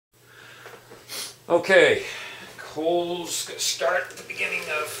Okay, Cole's going to start at the beginning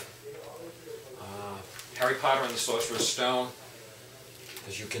of Harry Potter and the Sorcerer's Stone.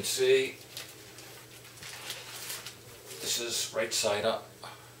 As you can see, this is right side up.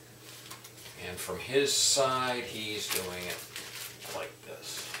 And from his side, he's doing it like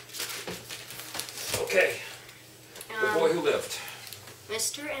this. Okay, The Boy Who Lived.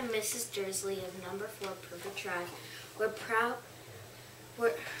 Mr. and Mrs. Dursley of number 4 Perfect Drive were proud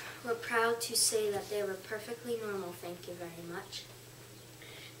to say that they were perfectly normal, thank you very much.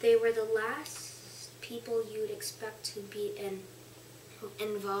 They were the last people you'd expect to be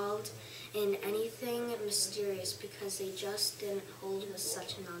involved in anything mysterious because they just didn't hold with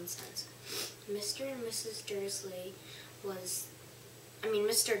such nonsense. Mr. Dursley was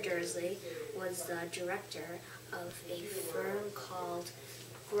the director of a firm called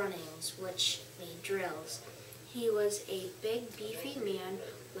Grunnings, which made drills. He was a big, beefy man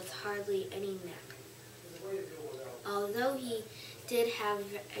with hardly any neck. Although he did have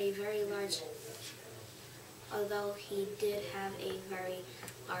a very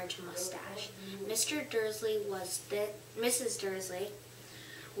large mustache. Mrs. Dursley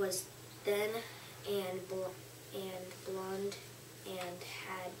was thin and blonde and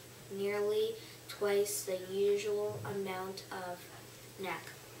had nearly twice the usual amount of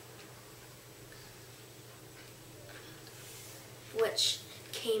neck, which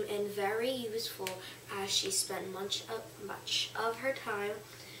came in very useful as she spent much of her time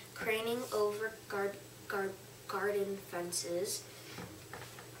craning over garden fences,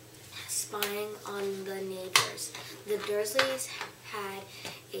 spying on the neighbors. The Dursleys had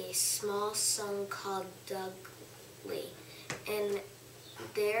a small son called Dudley. In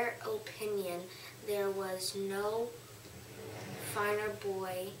their opinion, there was no finer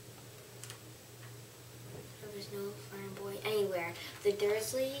boy anywhere. The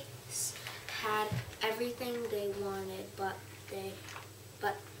Dursleys had everything they wanted, but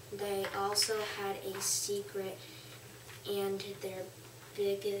they also had a secret, and their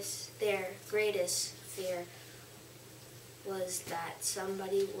greatest fear was that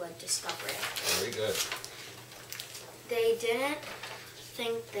somebody would discover it. Very good. They didn't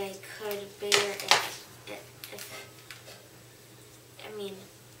think they could bear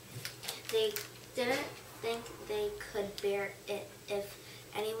it if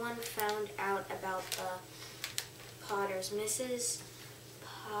anyone found out about the Potters. Mrs.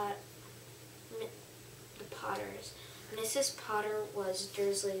 Potter was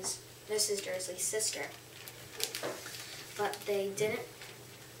Mrs. Dursley's sister, but they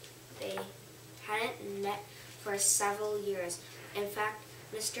hadn't met for several years. In fact,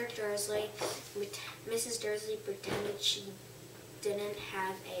 Mrs. Dursley pretended she didn't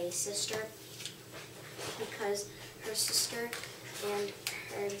have a sister because her sister and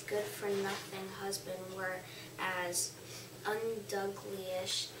her good-for-nothing husband were as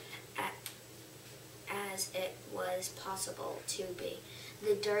undugglyish as it was possible to be.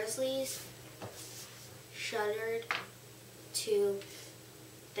 The Dursleys shuddered to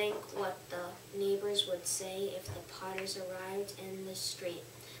think what the neighbors would say if the Potters arrived in the street.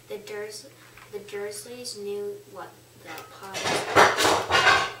 The Dursleys knew what the Potters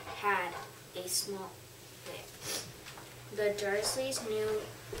had a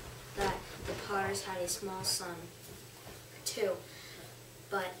small son too,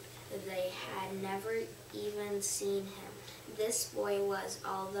 but they had never even seen him. This boy was,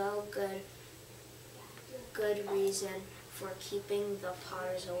 although good reason for keeping the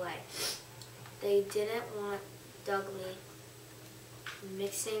Potters away. They didn't want Dudley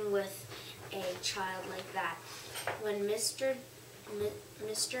mixing with a child like that. When Mr. and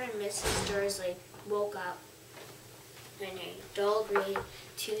Mrs. Dursley woke up in a dull gray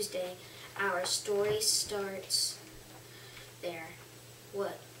Tuesday, our story starts there.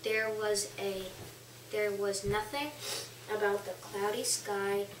 There was nothing about the cloudy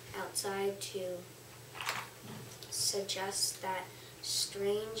sky outside to suggest that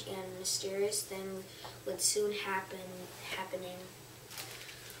strange and mysterious thing would soon happening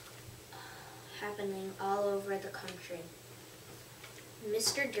all over the country.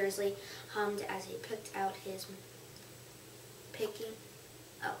 Mr. Dursley hummed as he picked out his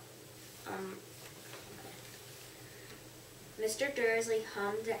Mr. Dursley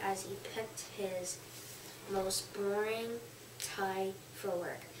hummed as he picked his most boring tie for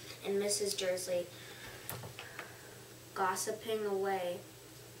work, and Mrs. Dursley gossiping away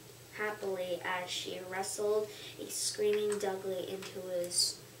happily as she wrestled a screaming Dudley into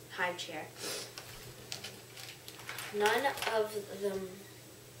his high chair. None of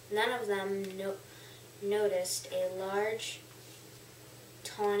them noticed a large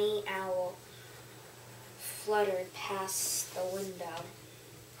tawny owl fluttered past the window.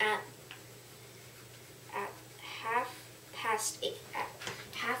 At half past eight,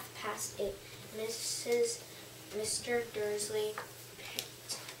 Mr.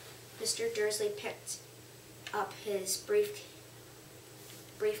 Dursley picked up his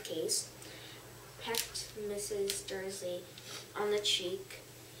briefcase, pecked Mrs. Dursley on the cheek,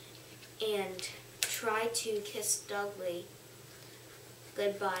 and tried to kiss Dudley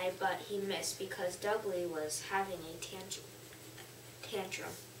goodbye, but he missed because Dudley was having a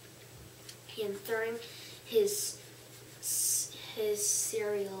tantrum and throwing his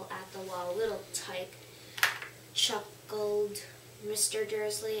cereal at the wall. Little tyke, chuckled Mr.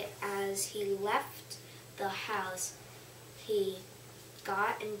 Dursley as he left the house. He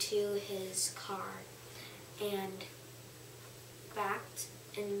got into his car and backed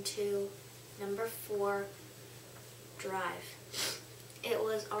into number 4 Drive. It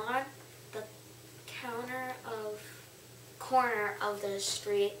was on the corner of the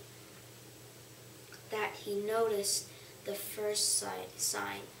street that he noticed the first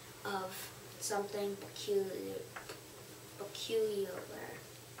sign of something peculiar.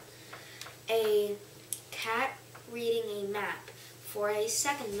 A cat reading a map. For a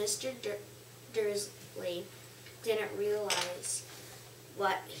second, Mr. Dursley didn't realize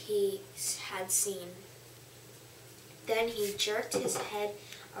what he had seen. Then he jerked his head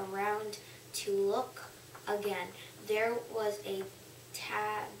around to look again. There was a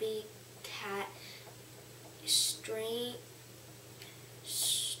tabby cat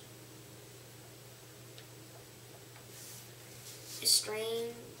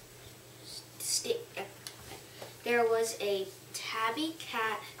there was a tabby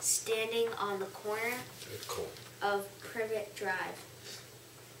cat standing on the corner of Privet Drive.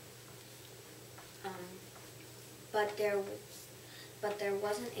 But there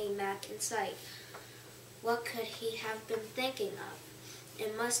wasn't a map in sight. What could he have been thinking of?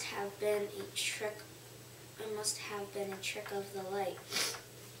 It must have been a trick of the light.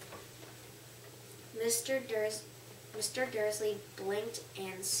 Mr. Dursley blinked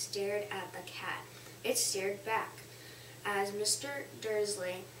and stared at the cat. It stared back. As Mr.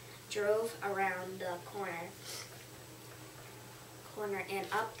 Dursley drove around the corner and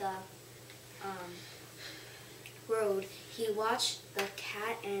up the road, he watched the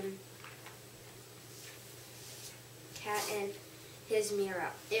cat in his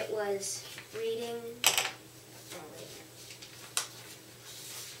mirror. It was reading.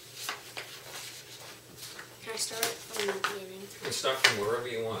 Can I start from the beginning? You can start from wherever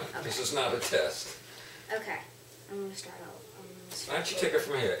you want. Okay. This is not a test. Okay. I'm going to start out. Why don't you take it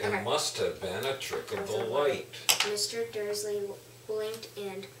from here? Okay. It must have been a trick of the light. Mr. Dursley blinked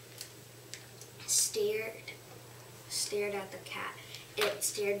and stared at the cat. It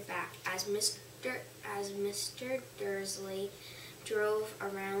stared back. As Mr. Dursley drove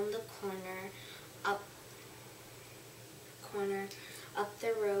around the corner up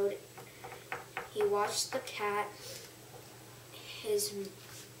the road, he watched the cat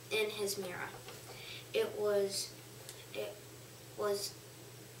in his mirror. It was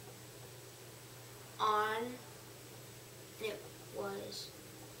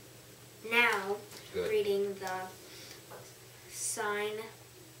now reading the sign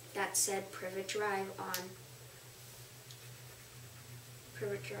that said Privet Drive on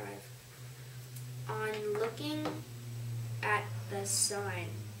Privet Drive. On looking at the sign,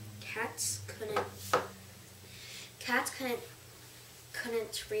 cats couldn't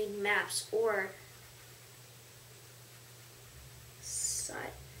read maps or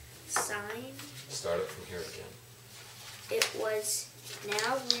sign. Start it from here again. It was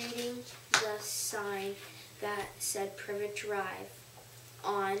now reading the sign that said Privet Drive.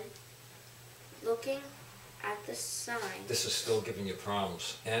 On looking at the sign. This is still giving you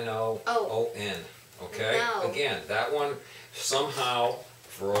problems. N-O-O-N. Okay? No. Again, that one, somehow,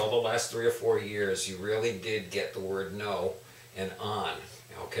 for all the last 3 or 4 years, you really did get the word no and on.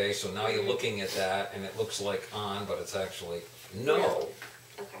 Okay? So now you're looking at that, and it looks like on, but it's actually no.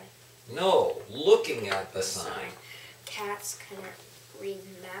 Okay. No. Looking at the sign. Cats couldn't read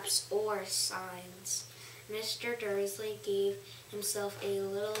maps or signs. Mr. Dursley gave himself a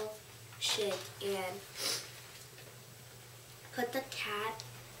little shake and put the cat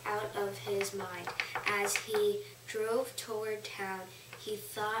out of his mind. As he drove toward town, he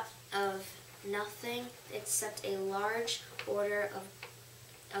thought of nothing except a large order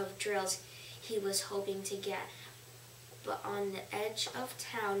of drills he was hoping to get. But on the edge of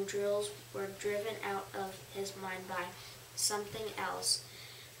town, drills were driven out of his mind by something else.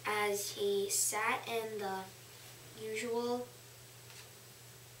 As he sat in the usual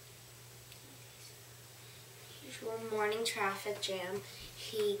usual morning traffic jam,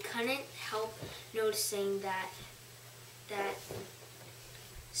 he couldn't help noticing that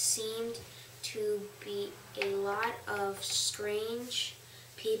seemed to be a lot of strange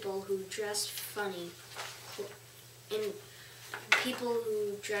people who dressed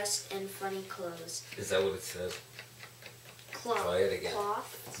in funny clothes. Is that what it says? Try it again.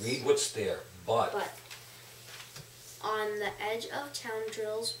 Cloths. Read what's there. But. On the edge of town,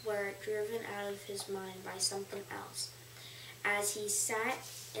 drills were driven out of his mind by something else. As he sat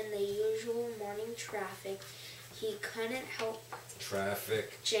in the usual morning traffic, he couldn't help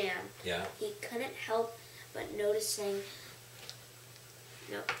jam. Yeah. He couldn't help but noticing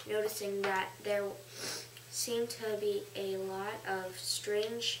that there seemed to be a lot of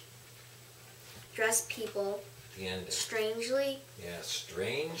strange dressed people. The ending. Strangely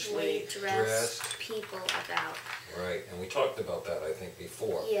dressed people about. Right, and we talked about that, I think,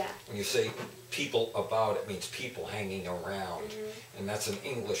 before. Yeah. When you say people about, it means people hanging around. And that's an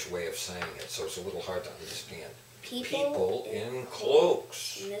English way of saying it, so it's a little hard to understand. People in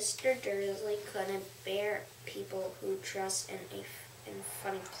cloaks. Mr. Dursley couldn't bear people who dressed in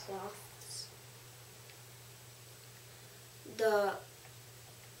funny clothes. The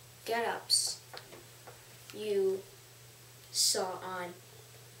get-ups you saw on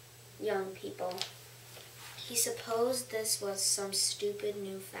young people. He supposed this was some stupid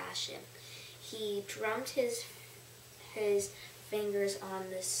new fashion. He drummed his fingers on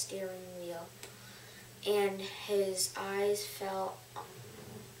the steering wheel, and his eyes fell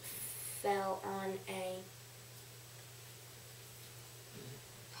on a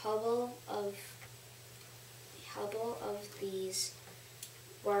hubble of these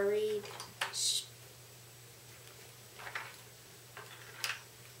worried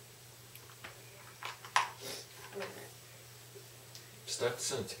Start the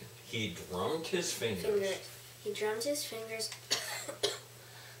sentence again. He drummed his fingers. He drummed his fingers.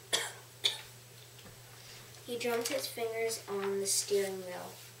 He drummed his fingers on the steering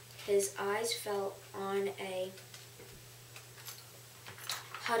wheel. His eyes fell on a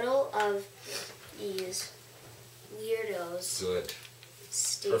huddle of these weirdos. Good.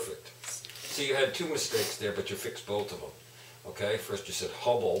 Perfect. So you had two mistakes there, but you fixed both of them. Okay? First you said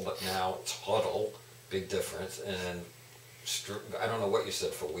hubble, but now it's huddle. Big difference. And I don't know what you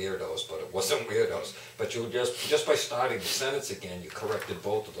said for weirdos, but it wasn't weirdos. But you just by starting the sentence again, you corrected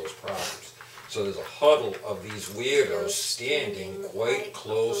both of those problems. So there's a huddle of these weirdos standing quite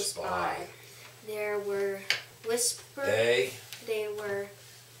close by. They were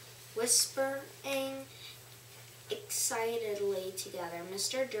whispering excitedly together.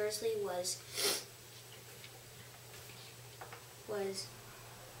 Mr. Dursley was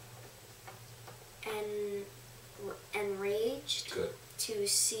enraged to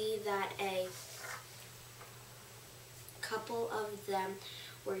see that a couple of them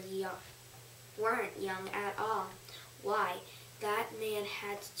weren't young at all. Why, that man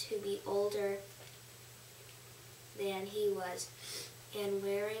had to be older than he was, and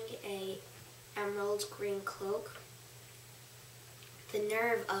wearing a emerald green cloak. The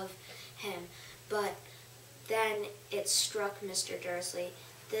nerve of him. But then it struck Mr. Dursley.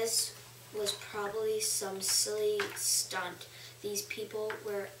 This was probably some silly stunt. These people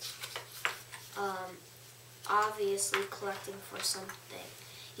were obviously collecting for something.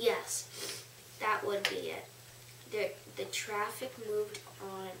 Yes, that would be it. The traffic moved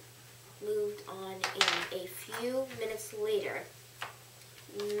on, and a few minutes later,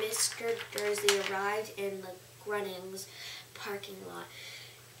 Mr. Dursley arrived in the Grunnings parking lot,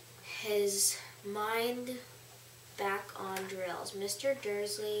 his mind back on drills. Mr.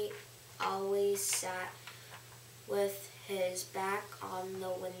 Dursley always sat with his back on the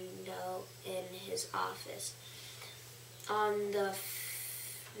window in his office. On the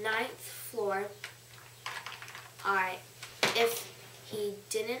 9th floor,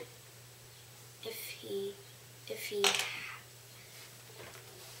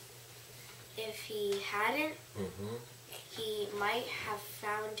 if he hadn't, he might have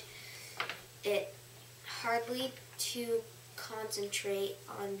found it hardly to concentrate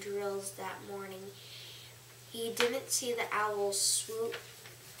on drills that morning. He didn't see the owl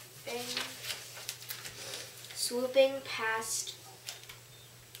swooping past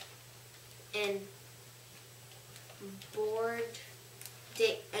in broad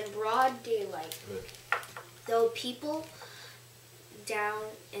daylight. Good. Though people down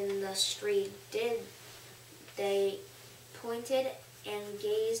in the street they pointed and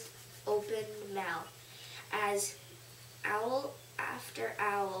gazed open-mouthed as owl after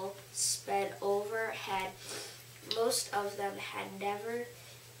owl sped overhead. Most of them had never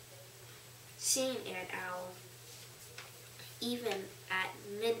seen an owl. even at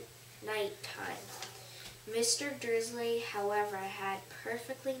midnight time. Mr. Dursley, however, had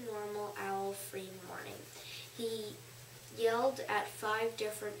perfectly normal owl-free morning. He yelled at 5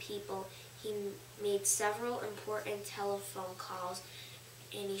 different people. He made several important telephone calls,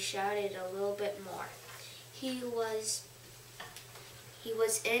 and he shouted a little bit more. He was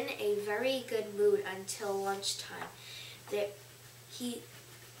in a very good mood until lunchtime.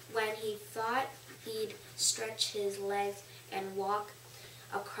 When he thought he'd stretch his legs and walk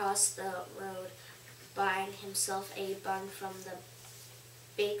across the road, buying himself a bun from the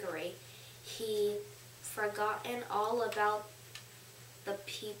bakery, he forgotten all about the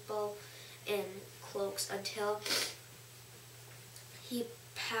people in cloaks until he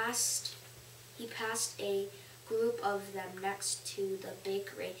passed a group of them next to the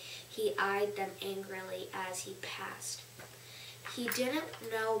bakery. He eyed them angrily as he passed. He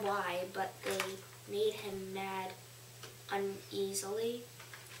didn't know why, but they made him mad uneasily.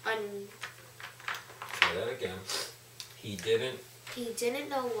 Try that again. He didn't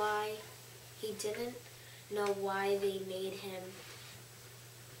know why. He didn't know why they made him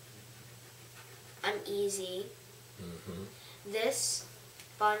uneasy. This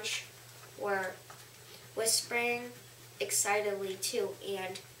bunch were whispering excitedly too,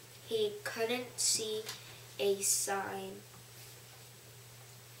 and he couldn't see a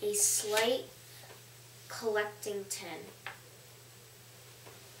slight collecting tin.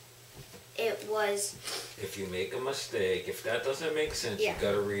 It was... If you make a mistake, if that doesn't make sense, Yeah. you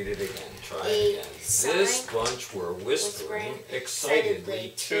gotta read it again. Try it again. This bunch were whispering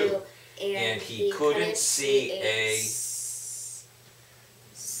excitedly too, and he couldn't see a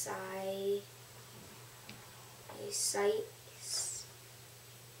sign.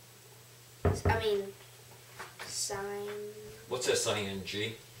 What's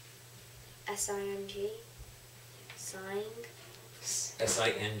S-I-N-G? S-I-N-G? Sign.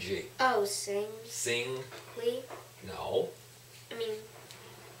 S-I-N-G. Oh, sing. Sing. Lee? No.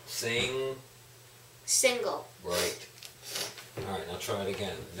 Sing. Single. Right. All right, now try it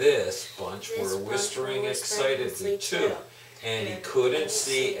again. This bunch were whispering excitedly too, and he couldn't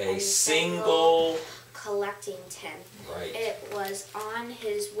see a single collecting tin. Right. It was on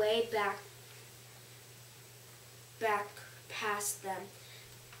his way back past them.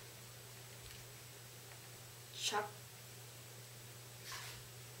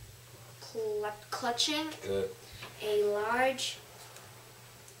 Clutching Good. a large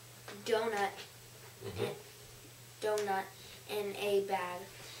donut in a bag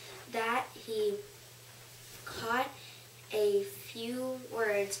that he caught a few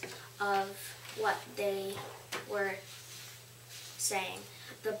words of what they were saying.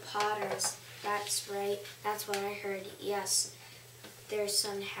 The Potters, that's right, that's what I heard. Yes, their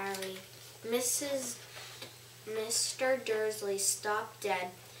son Harry. Mr. Dursley stopped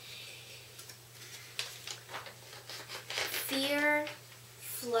dead. Fear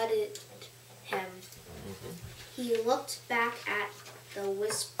flooded him. He looked back at the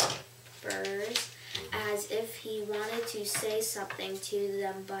whisperers as if he wanted to say something to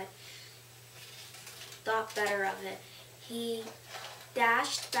them, but thought better of it. He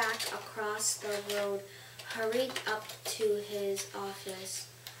dashed back across the road, hurried up to his office,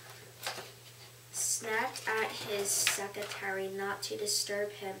 snapped at his secretary not to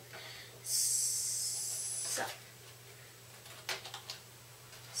disturb him,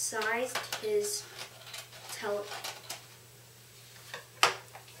 sized his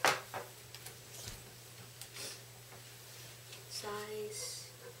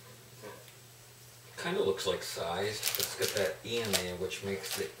Kind of looks like sized. It's got that E in there, which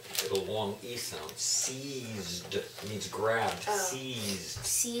makes it a long E sound. Seized means grabbed.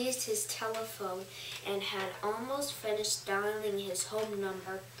 Seized his telephone and had almost finished dialing his home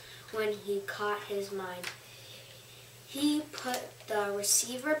number when he caught his mind. He put the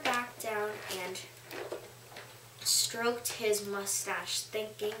receiver back down and stroked his mustache,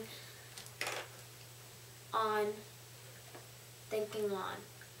 thinking on.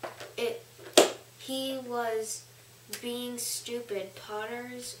 He was being stupid.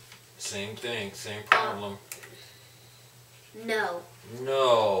 Potters. Same thing, same problem. No.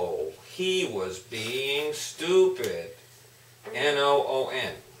 No, he was being stupid.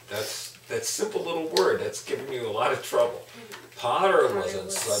 N-O-O-N. That simple little word, that's giving you a lot of trouble. Potter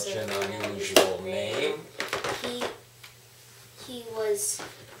wasn't such an unusual name. He was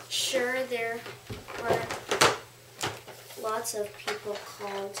sure there were lots of people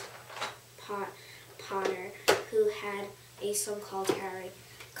called Potter who had a son called Harry.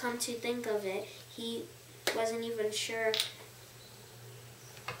 Come to think of it, he wasn't even sure.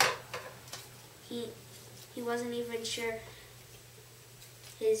 He wasn't even sure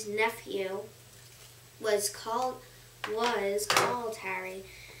his nephew was called Harry.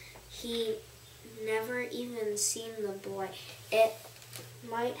 He never even seen the boy. It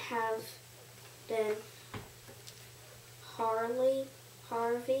might have been Harvey.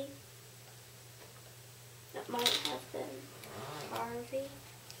 It might have been Harvey.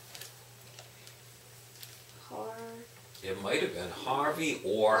 It might have been Harvey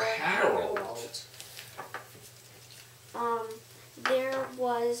or Harold.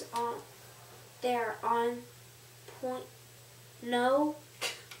 There on point. No.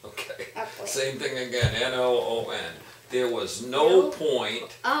 Okay. Upward. Same thing again. N-O-O-N. There was no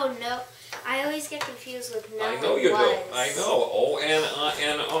point. Oh no. I always get confused with no. I know you do. Was. I know.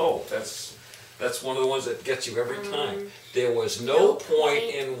 O-N-N-O. That's one of the ones that gets you every time. There was no point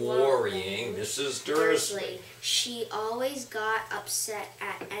in worrying Mrs. Dursley. She always got upset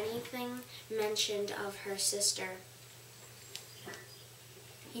at anything mentioned of her sister.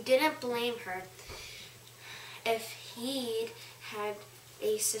 He didn't blame her. If he'd had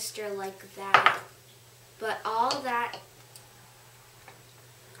a sister like that, but all that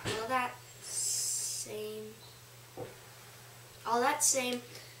same,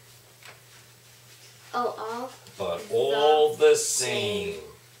 But all the same.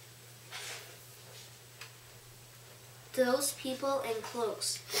 Those people in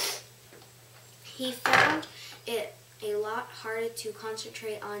cloaks. He found it a lot harder to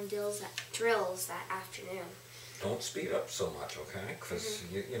concentrate on drills that afternoon. Don't speed up so much, okay? Because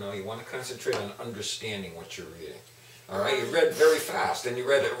you want to concentrate on understanding what you're reading. All right, you read very fast and you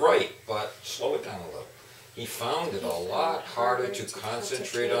read it right, but slow it down a little. He found it a lot harder to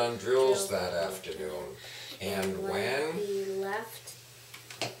concentrate on drills that afternoon. And when he left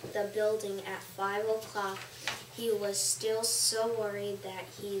the building at 5 o'clock, he was still so worried that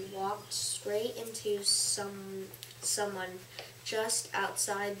he walked straight into someone just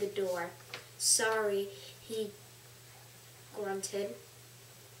outside the door. Sorry, he grunted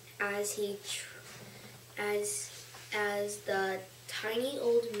as the tiny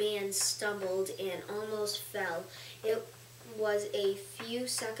old man stumbled and almost fell. It was a few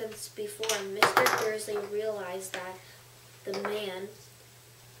seconds before Mr. Dursley realized that the man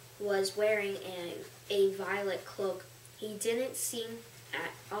was wearing a violet cloak. He didn't seem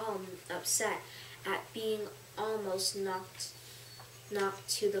at all upset at being almost knocked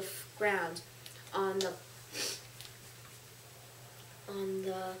to the ground. On the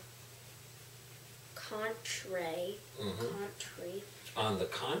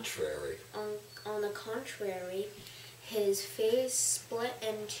contrary, his face split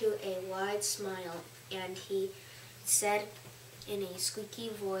into a wide smile, and he said in a squeaky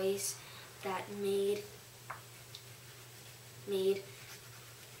voice that made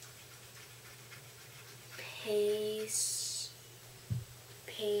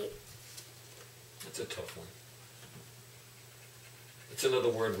That's a tough one. It's another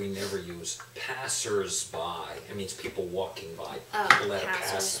word we never use. Passers-by. It means people walking by. People that are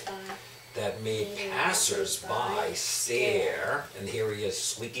passing. That made passers-by stare. And here he is,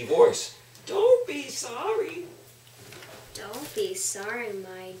 squeaky voice. Don't be sorry. Don't be sorry,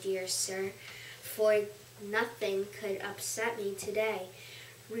 my dear sir, for nothing could upset me today.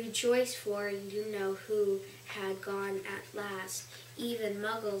 Rejoice, for you know who had gone at last. Even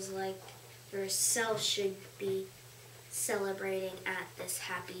muggles like yourself should be celebrating at this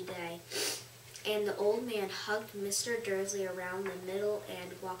happy day. And the old man hugged Mr. Dursley around the middle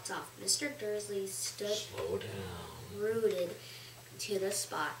and walked off. Mr. Dursley stood rooted to the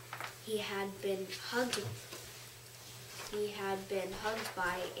spot. He had been hugged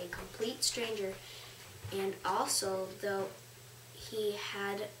by a complete stranger, and also, though he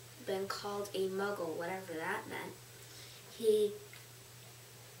had been called a muggle, whatever that meant, he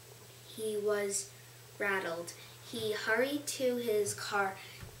was rattled. He hurried to his car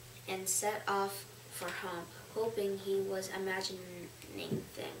and set off for home, hoping he was imagining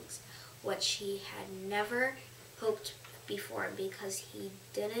things, which he had never hoped before because he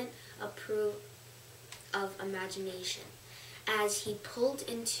didn't approve of imagination. As he pulled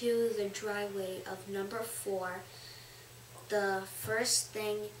into the driveway of number 4, the first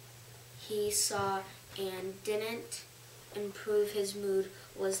thing he saw and didn't improve his mood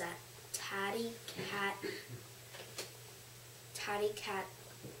was that Tatty Cat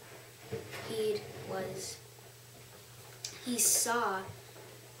he saw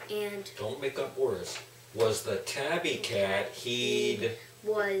and don't make up words. Was the tabby cat he'd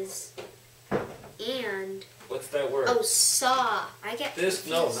was and what's that word? Oh, saw. I get this.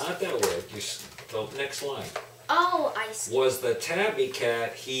 confused. No, not that word. The next line. Oh, I see. Was the tabby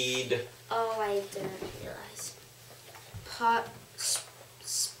cat he'd? Oh, I didn't realize.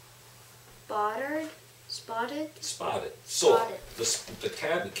 Spotted? Spotted. So, Spotted. the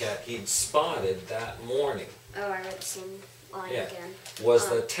tabby cat he'd spotted that morning. Oh, I read the same line Yeah. again. Was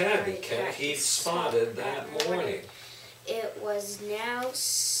the tabby cat he'd spotted that morning. It was now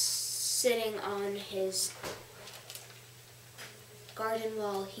sitting on his garden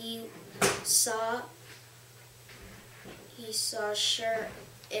wall. He saw sure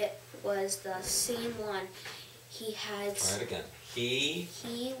it was the same one he had. Try it again. He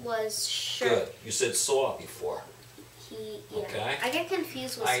was sure. Good. You said saw before. Yeah. Okay. I get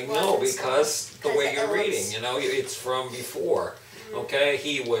confused with I was know and because saw, the way you're reading, it's from before. Okay.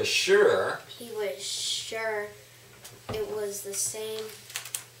 He was sure. He was sure it was the same.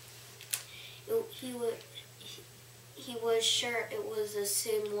 He was sure it was the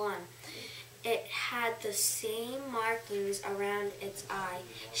same one. It had the same markings around its eye.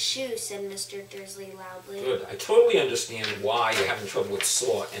 Shoo, said Mr. Dursley loudly. Good. I totally understand why you're having trouble with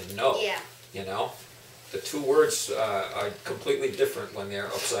saw and know. Yeah. You know, the two words are completely different when they're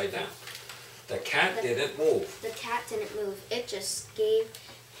upside down. The cat didn't move. The cat didn't move. It just gave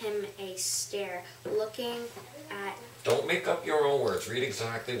him a stare, looking at... Don't make up your own words. Read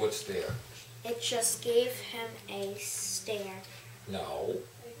exactly what's there. It just gave him a stare. No.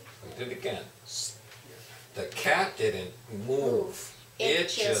 Read it again. The cat didn't move. It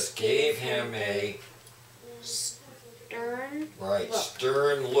just gave him a... Stern Right. look.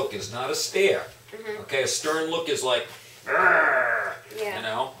 Stern look is not a stare. Okay, a stern look is like... "Arr!" Yeah. You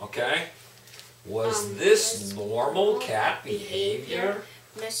know, okay? Was this normal cat behavior?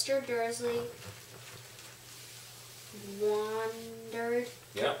 Mr. Dursley wondered.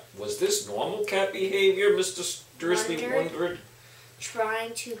 Yep. Was this normal cat behavior, Mr. Dursley wondered?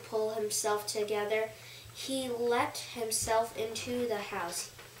 Trying to pull himself together, he let himself into the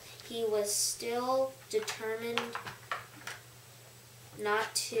house. He was still determined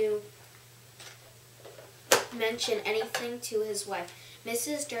not to mention anything to his wife.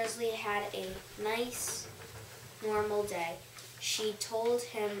 Mrs. Dursley had a nice, normal day. She told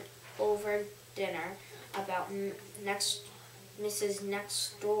him over dinner about Mrs.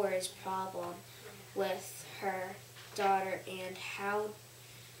 Next Door's problem with her daughter and how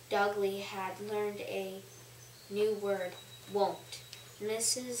Dougley had learned a new word, won't.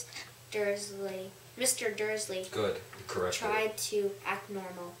 Mr. Dursley Good, correct. tried to act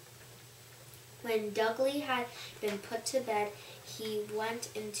normal. When Dougley had been put to bed, he went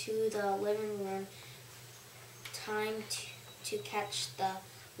into the living room, time to catch the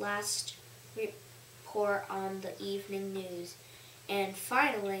last report on the evening news. And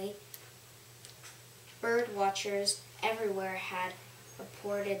finally, bird watchers everywhere had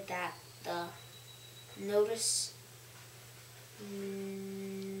reported that the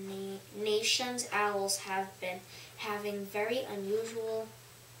nation's owls have been having very unusual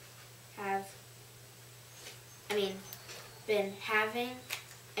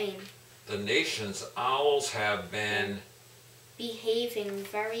The nation's owls have been behaving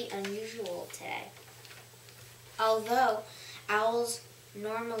very unusual today. Although owls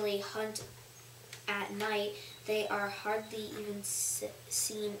normally hunt at night, they are hardly even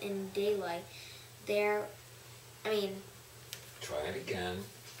seen in daylight. Try it again.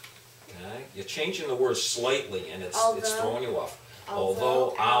 Okay, you're changing the word slightly, and it's throwing you off.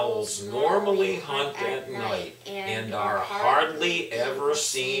 Although owls normally hunt at night and are hardly ever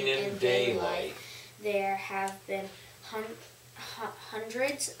seen in daylight, there have been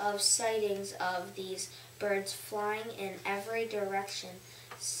hundreds of sightings of these birds flying in every direction.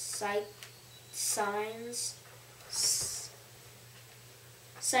 Sights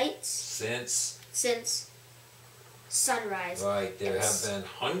since sunrise. Right, there have been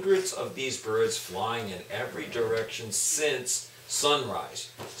hundreds of these birds flying in every direction since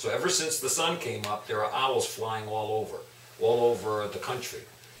sunrise. So ever since the sun came up, there are owls flying all over the country.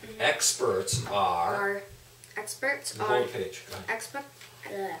 Experts are... Hold page.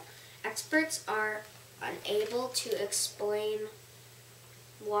 Experts are unable to explain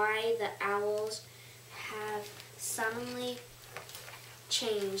why the owls have suddenly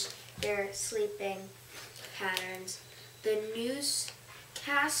changed their sleeping patterns. The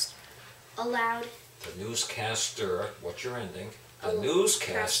newscaster allowed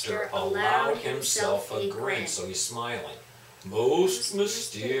himself a grin. So he's smiling. Most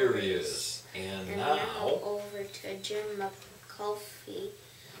mysterious. And now over to Jim McGuffin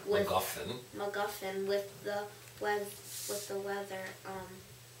with the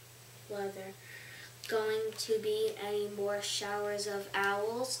weather. Going to be any more showers of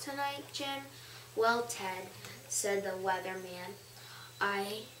owls tonight, Jim? Well, Ted, said the weatherman,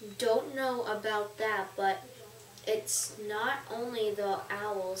 I don't know about that, but it's not only the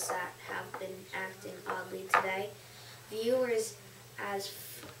owls that have been acting oddly today. Viewers as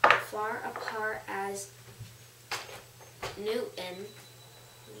far apart as Newton,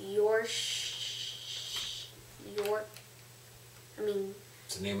 York,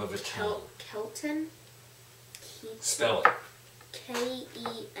 It's the name of a town. Kelton? Spell it. Kent.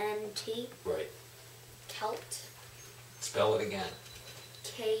 Right. Kelt. Spell it again.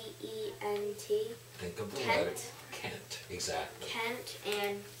 Kent. Think of the Kent. letter. Kent. Exactly. Kent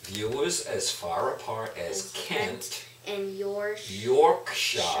and Viewers as far apart as Kent, and Yorkshire,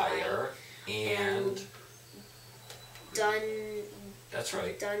 and that's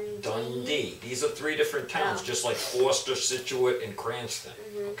right, Dundee. These are 3 different towns, just like Forster, Situate, and Cranston.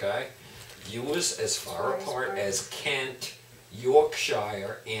 Okay? Viewers as far apart as Kent,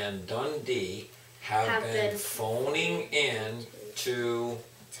 Yorkshire, and Dundee have been phoning in to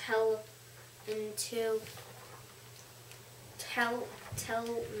tell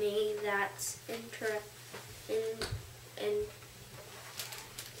me that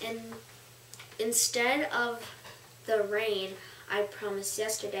instead of the rain I promised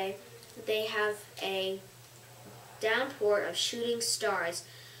yesterday, they have a downpour of shooting stars.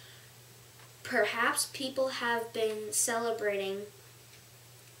 Perhaps people have been celebrating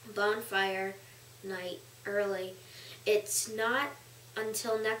bonfire night early. It's not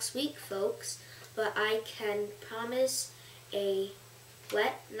until next week, folks, but I can promise a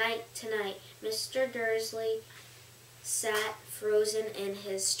wet night tonight. Mr. Dursley sat frozen in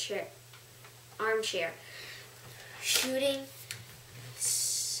his armchair, shooting.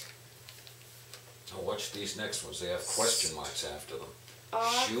 Now watch these next ones. They have question marks after them.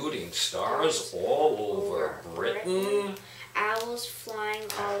 Shooting stars all over Britain. Owls flying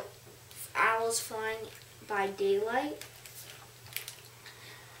by daylight.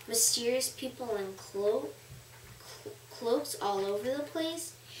 Mysterious people in cloaks all over the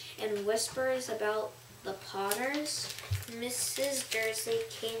place, and whispers about the Potters. Mrs. Dursley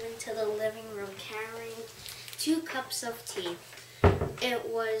came into the living room carrying 2 cups of tea. It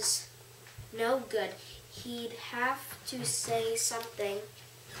was no good. He'd have to say something.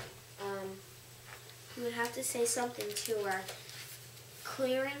 He would have to say something to her.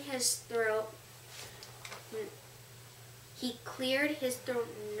 Clearing his throat, he cleared his throat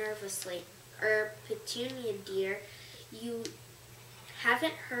nervously. Petunia, dear, you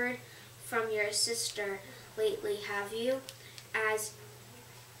haven't heard from your sister lately, have you? As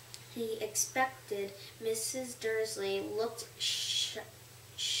he expected, Mrs. Dursley looked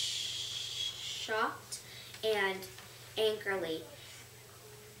shocked and angrily.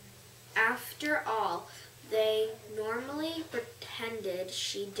 After all, they normally pretended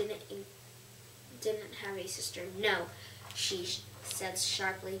she didn't have a sister. No, she said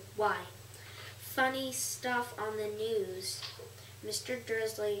sharply. Why? Funny stuff on the news. Mr.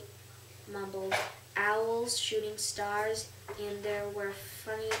 Dursley mumbled. Owls shooting stars, and there were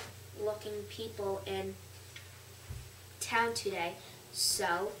funny-looking people in town today.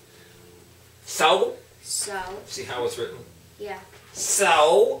 So? See how it's written? Yeah.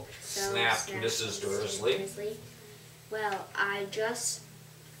 So snapped Mrs. Dursley. Well, I just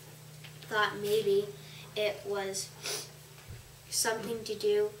thought maybe it was something to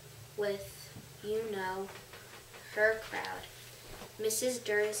do with, her crowd. Mrs.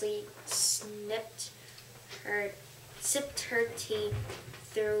 Dursley sipped her tea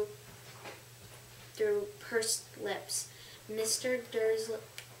through pursed lips. Mr.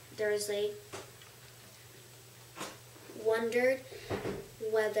 Dursley wondered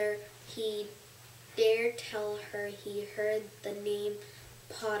whether he dared tell her he heard the name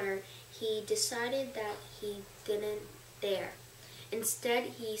Potter. He decided that he didn't dare. Instead,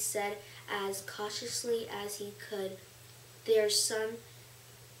 he said as cautiously as he could, Their son,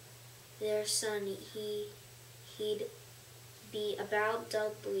 he'd be about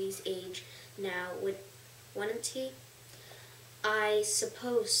Dudley's age now, wouldn't he? I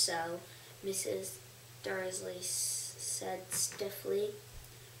suppose so, Mrs. Dursley said stiffly.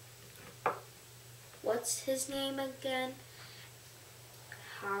 What's his name again?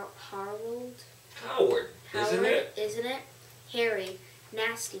 Howard, isn't it? Harry.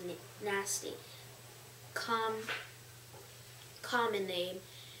 Nasty. Common name,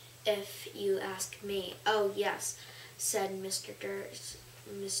 if you ask me. Oh, yes, said Mr.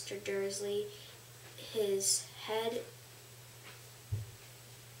 Dursley. His head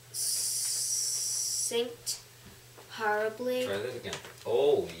sinked horribly. Try that again.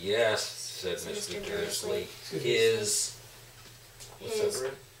 Oh, yes, said Mr. Dursley. His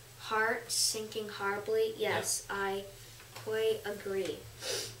heart sinking horribly. Yes, yeah. I quite agree.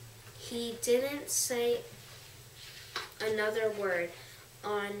 He didn't say another word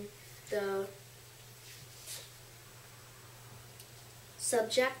on the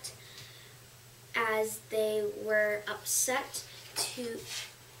subject as they were upstairs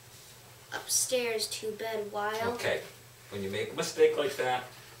to bed while... Okay, when you make a mistake like that,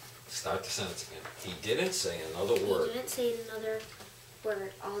 start the sentence again. He didn't say another word. He didn't say another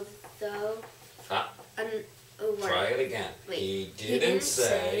word, although... a word. Try it again. Wait, he didn't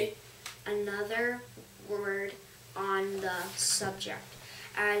say another word on the subject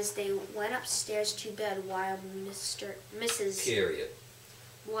as they went upstairs to bed while Mrs. Period.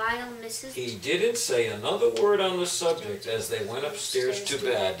 While Mrs. He didn't say another word on the subject as they went upstairs to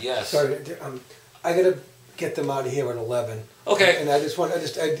bed. Yes. Sorry, I gotta get them out of here at 11. Okay. And I didn't want to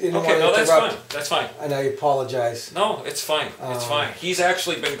Okay, no, that's fine. That's fine. And I apologize. No, it's fine. It's fine. He's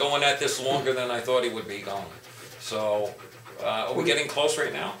actually been going at this longer than I thought he would be going. So, are we getting close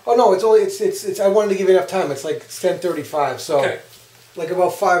right now? Oh no, it's I wanted to give you enough time. It's like 10:35, so Okay. like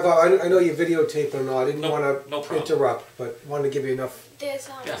about 5 hours. I know you're videotaping and all. I didn't want to no problem. interrupt, but wanted to give you enough There's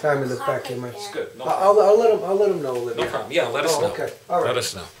time in the back of my. It's good. No I'll problem. I'll let him know, Olivia. No problem. Yeah, let us know. Okay. All right. Let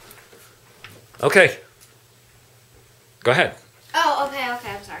us know. Okay. Go ahead. Oh, okay,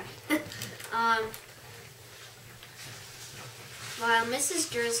 I'm sorry. While Mrs.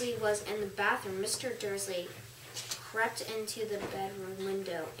 Dursley was in the bathroom, Mr. Dursley crept into the bedroom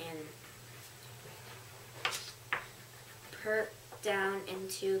window and peered down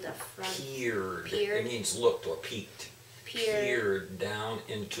into the front. Peered. Peered. It means looked or peeked. Peered Peered down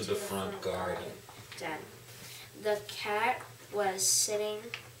into the front garden. The cat was sitting.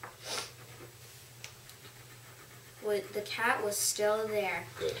 The cat was still there.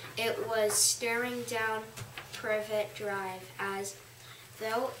 Good. It was staring down Privet Drive as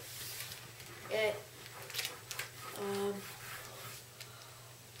though it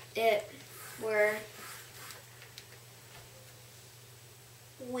were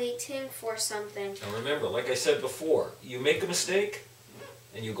waiting for something. Now remember, like I said before, you make a mistake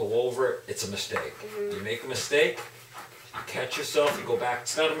and you go over it, it's a mistake. Mm-hmm. You make a mistake, you catch yourself, you go back,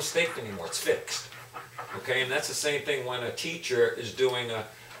 it's not a mistake anymore, it's fixed. Okay, and that's the same thing when a teacher is doing a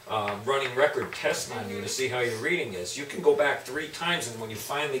running record test on you to see how your reading is. You can go back 3 times, and when you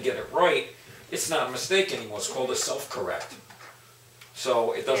finally get it right, it's not a mistake anymore. It's called a self-correct.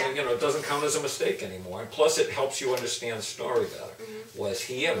 So it doesn't, it doesn't count as a mistake anymore. And plus, it helps you understand the story better. Was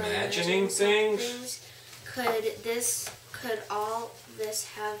he imagining things? Could all this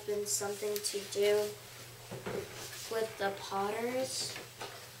have been something to do with the Potters?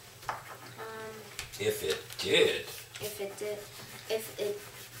 If it did. If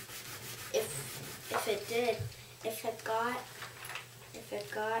it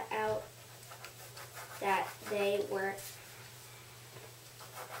got out that they were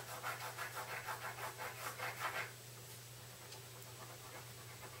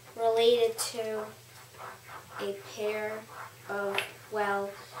related to a pair of, well,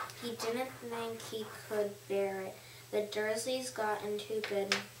 he didn't think he could bear it. The Dursleys got into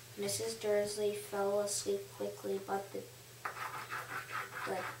bed. Mrs. Dursley fell asleep quickly, but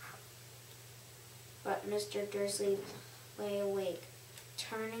Mr. Dursley lay awake,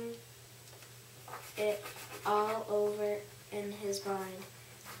 turning it all over in his mind.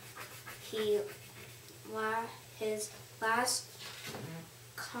 His last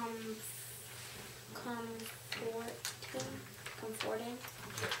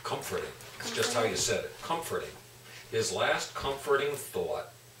Comforting. It's just how you said it. Comforting. His last comforting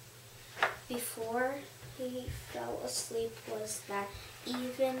thought before he fell asleep was that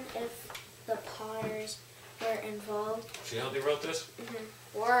even if the Potters were involved... See how they wrote this?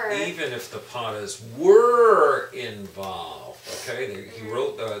 Were. Even if the Potters were involved. Okay? He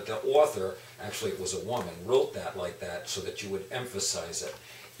wrote, the author, actually it was a woman, wrote that like that so that you would emphasize it.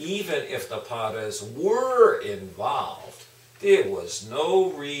 Even if the Potters were involved, there was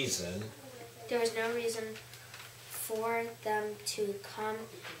no reason... There was no reason for them to come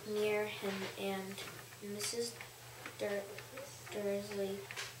near him, and Mrs. Dursley.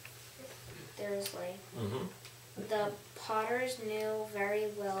 The Potters knew very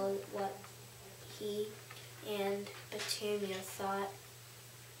well what he and Petunia thought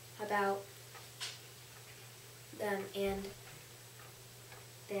about them and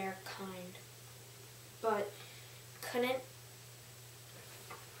their kind, but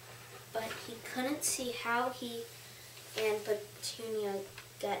he couldn't see how he and Petunia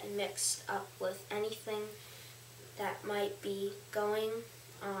get mixed up with anything that might be going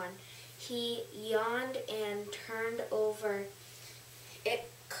on. He yawned and turned over. It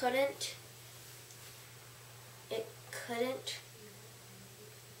couldn't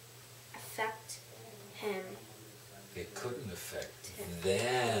affect him It couldn't affect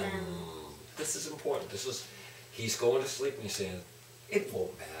them. This is important. He's going to sleep and he's saying, it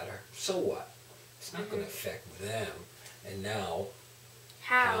won't matter. So what? It's not going to affect them. And now,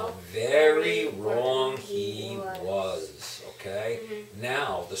 how very wrong he was, okay?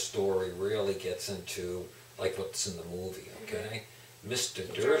 Now the story really gets into, like what's in the movie, okay? Mr.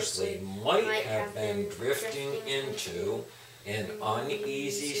 Dursley might have been drifting into an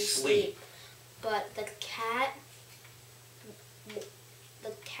uneasy sleep. But the cat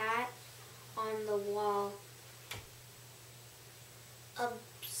on the wall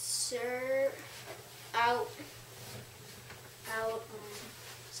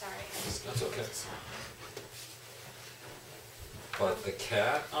sorry. That's okay. But the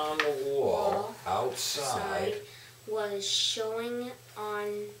cat on the wall outside was showing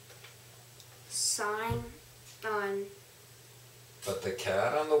But the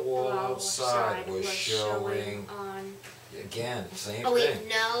cat on the wall outside was showing again, same thing.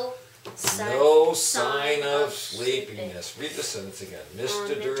 No sign of sleepiness. Read the sentence again.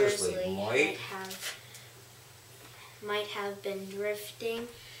 Mr. Dursley might have been drifting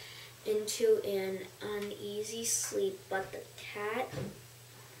into an uneasy sleep, but the cat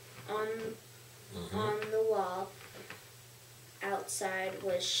on the wall outside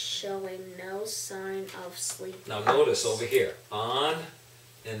was showing no sign of sleepiness. Now notice over here, on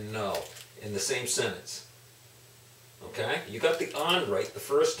and no in the same sentence. Okay? You got the on right the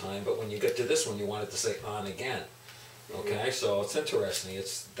first time, but when you get to this one, you wanted to say on again. Okay? So it's interesting.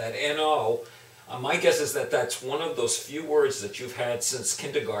 It's that N-O. My guess is that that's one of those few words that you've had since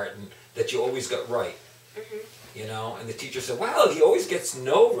kindergarten that you always got right. You know? And the teacher said, well, he always gets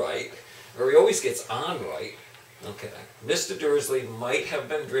no right, or he always gets on right. Okay. Mr. Dursley might have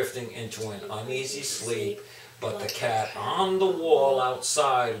been drifting into an uneasy sleep, but the cat on the wall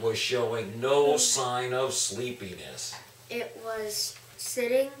outside was showing no sign of sleepiness. It was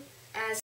sitting as